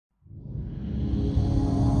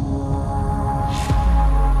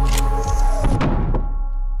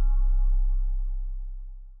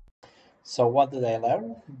So what did I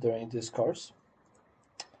learn during this course?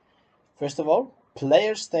 First of all,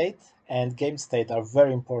 player state and game state are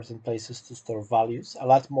very important places to store values, a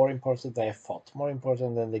lot more important than I thought, more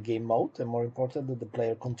important than the game mode and more important than the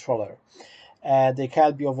player controller. And they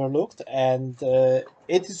can't be overlooked, and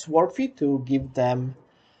it is worthy to give them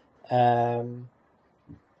um,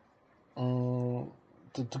 mm,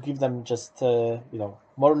 to give them just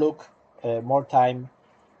more look, more time,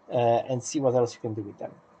 and see what else you can do with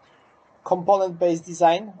them. Component-based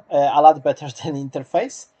design, a lot better than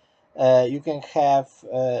interface. You can have,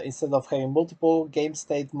 instead of having multiple game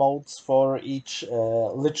state modes for each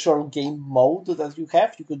literal game mode that you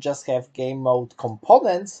have, you could just have game mode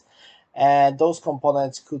components, and those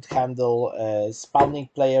components could handle spawning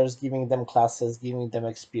players, giving them classes, giving them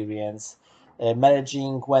experience,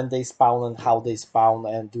 managing when they spawn and how they spawn,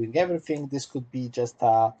 and doing everything. This could be just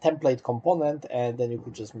a template component, and then you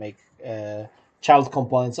could just make child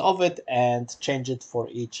components of it and change it for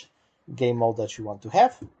each game mode that you want to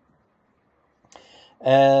have.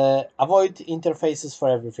 Avoid interfaces for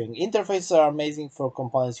everything. Interfaces are amazing for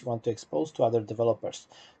components you want to expose to other developers.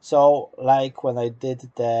 So, like when I did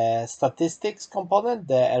the statistics component,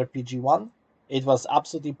 the RPG one, it was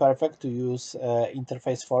absolutely perfect to use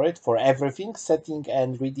interface for it, for everything, setting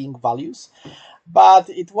and reading values. But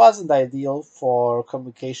it wasn't ideal for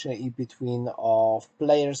communication in between of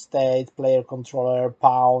player state, player controller,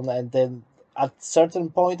 pawn, and then at certain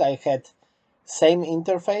point I had same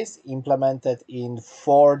interface implemented in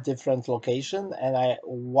 4 different locations, and I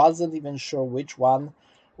wasn't even sure which one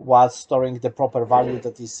was storing the proper value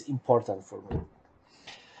that is important for me.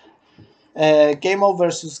 Game mode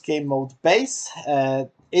versus game mode base.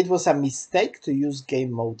 It was a mistake to use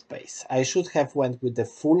game mode base. I should have went with the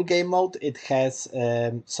full game mode. It has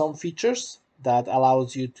some features that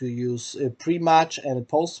allows you to use pre-match and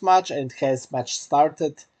post-match, and it has match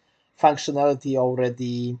started functionality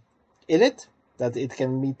already in it, that it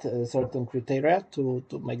can meet certain criteria to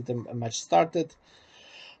make them a match started.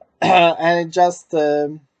 And it just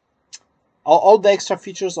all the extra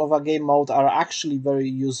features of a game mode are actually very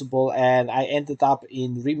usable, and I ended up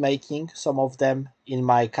in remaking some of them in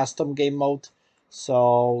my custom game mode.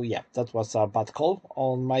 So yeah, that was a bad call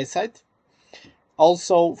on my side.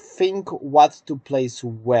 Also, think what to place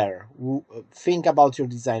where. Think about your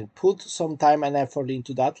design. Put some time and effort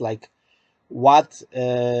into that, like what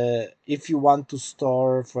if you want to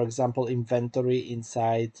store, for example, inventory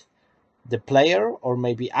inside the player, or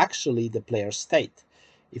maybe actually the player state.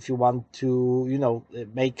 If you want to,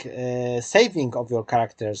 make saving of your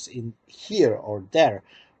characters in here or there,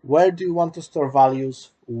 where do you want to store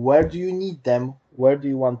values? Where do you need them? Where do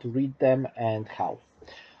you want to read them, and how?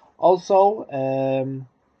 Also,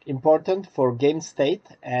 important for game state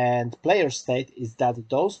and player state is that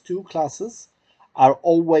those two classes are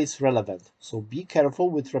always relevant. So be careful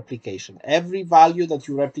with replication. Every value that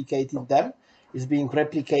you replicate in them is being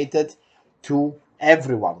replicated to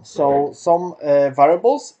everyone. So some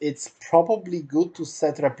variables, it's probably good to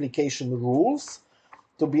set replication rules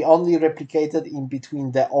to be only replicated in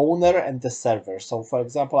between the owner and the server. So for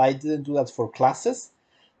example, I didn't do that for classes.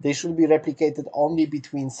 They should be replicated only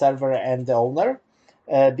between server and the owner,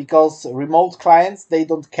 because remote clients, they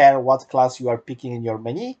don't care what class you are picking in your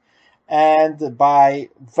menu. And by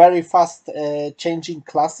very fast changing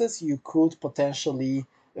classes, you could potentially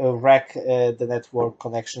wreck the network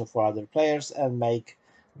connection for other players and make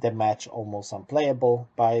the match almost unplayable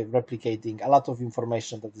by replicating a lot of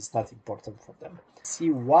information that is not important for them. See,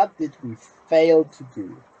 what did we fail to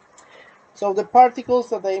do? So the particles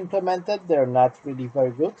that I implemented, they're not really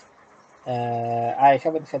very good. I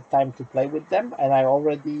haven't had time to play with them, and I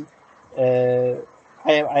already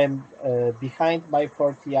I am behind my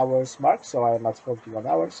 40 hours mark, so I am at 41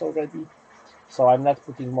 hours already. So I'm not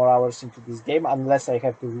putting more hours into this game unless I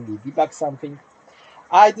have to really debug something.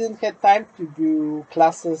 I didn't have time to do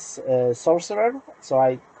classes sorcerer, so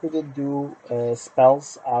I couldn't do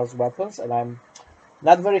spells as weapons, and I'm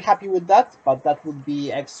not very happy with that, but that would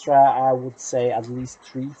be extra, I would say, at least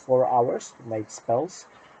 3-4 hours to make spells.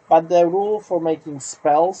 But the rule for making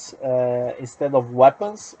spells instead of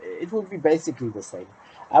weapons, it would be basically the same.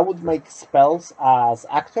 I would make spells as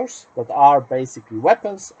actors that are basically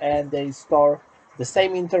weapons, and they store the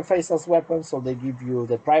same interface as weapons, so they give you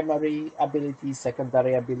the primary ability,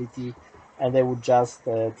 secondary ability, and they would just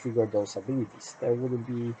trigger those abilities. There wouldn't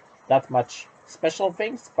be that much special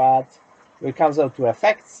things, but when it comes out to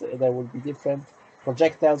effects, there will be different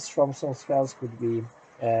projectiles from some spells, could be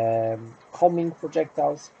homing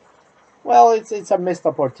projectiles. Well, it's a missed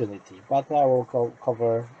opportunity, but I will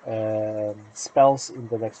cover spells in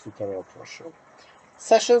the next tutorial for sure.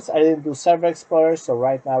 Sessions, I didn't do Server Explorer, so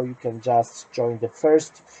right now you can just join the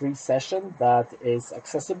first free session that is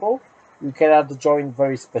accessible. You cannot join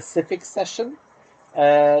very specific session.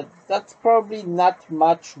 That's probably not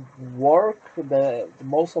much work. The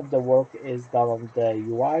most of the work is done on the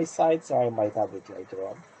UI side, so I might add it later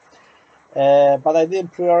on. But I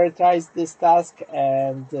didn't prioritize this task,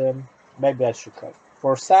 and maybe I should have.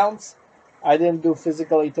 For sounds, I didn't do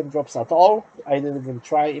physical item drops at all. I didn't even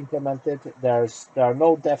try implement it. There are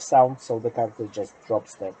no deaf sounds, so the character just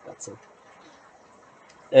drops dead. That's it.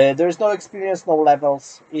 There is no experience, no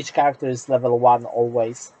levels. Each character is level 1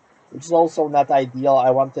 always, which is also not ideal. I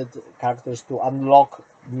wanted characters to unlock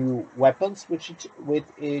new weapons with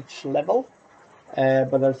each level,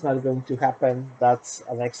 but that's not going to happen. That's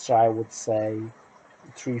an extra, I would say,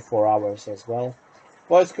 3-4 hours as well.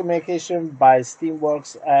 Voice communication by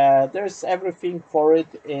Steamworks. There's everything for it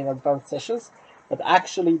in advanced sessions, but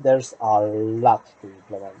actually there's a lot to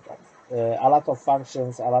implement. A lot of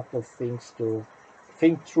functions, a lot of things to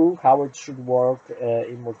think through how it should work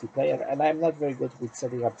in multiplayer. And I'm not very good with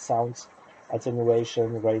setting up sounds,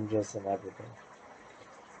 attenuation, ranges, and everything.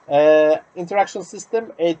 Interaction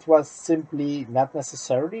system. It was simply not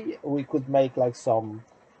necessary. We could make like some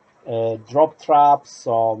drop traps,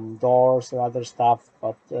 some doors, and other stuff,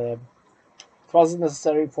 but it wasn't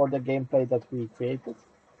necessary for the gameplay that we created.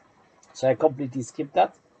 So I completely skipped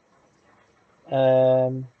that.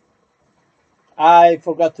 Um, I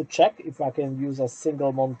forgot to check if I can use a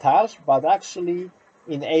single montage, but actually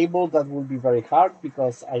enable that will be very hard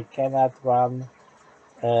because I cannot run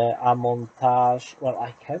a montage. Well,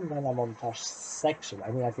 I can run a montage section.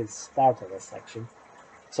 I mean, I can start on a section.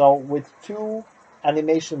 So with two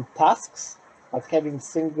animation tasks, but having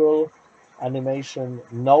single animation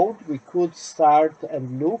node, we could start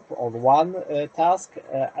and loop on one task,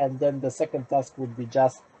 and then the second task would be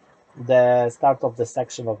just the start of the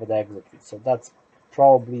section of the execute. So that's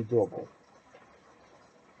probably doable.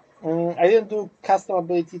 I didn't do custom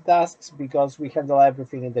ability tasks because we handle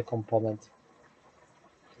everything in the component.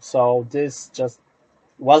 So this just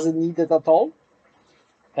wasn't needed at all.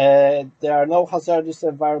 There are no hazardous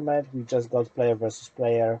environment. We just got player versus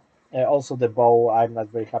player. Also, the bow, I'm not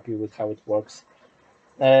very happy with how it works.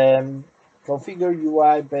 Configure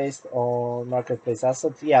UI based on marketplace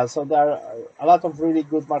assets. Yeah, so there are a lot of really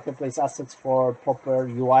good marketplace assets for proper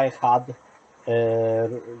UI HUD.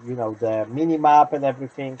 The mini map and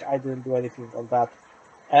everything. I didn't do anything on that.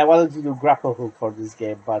 I wanted to do grapple hook for this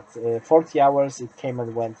game, but 40 hours it came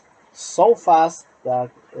and went so fast that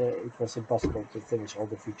it was impossible to finish all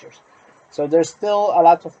the features. So there's still a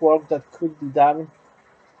lot of work that could be done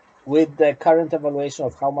with the current evaluation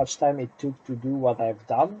of how much time it took to do what I've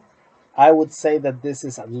done. I would say that this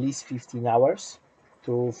is at least 15 hours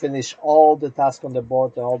to finish all the tasks on the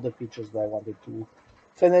board and all the features that I wanted to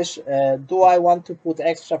finish. Do I want to put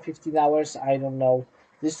extra 15 hours? I don't know.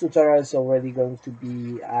 This tutorial is already going to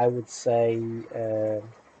be, I would say,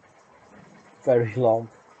 very long.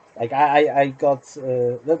 Like I got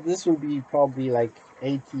this will be probably like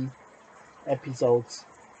 80 episodes.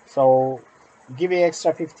 So giving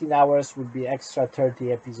extra 15 hours would be extra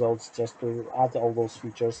 30 episodes just to add all those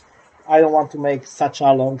features. I don't want to make such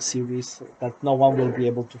a long series that no one will be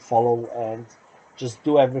able to follow and just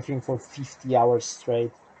do everything for 50 hours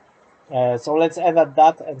straight. So let's end at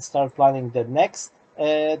that and start planning the next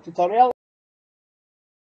tutorial.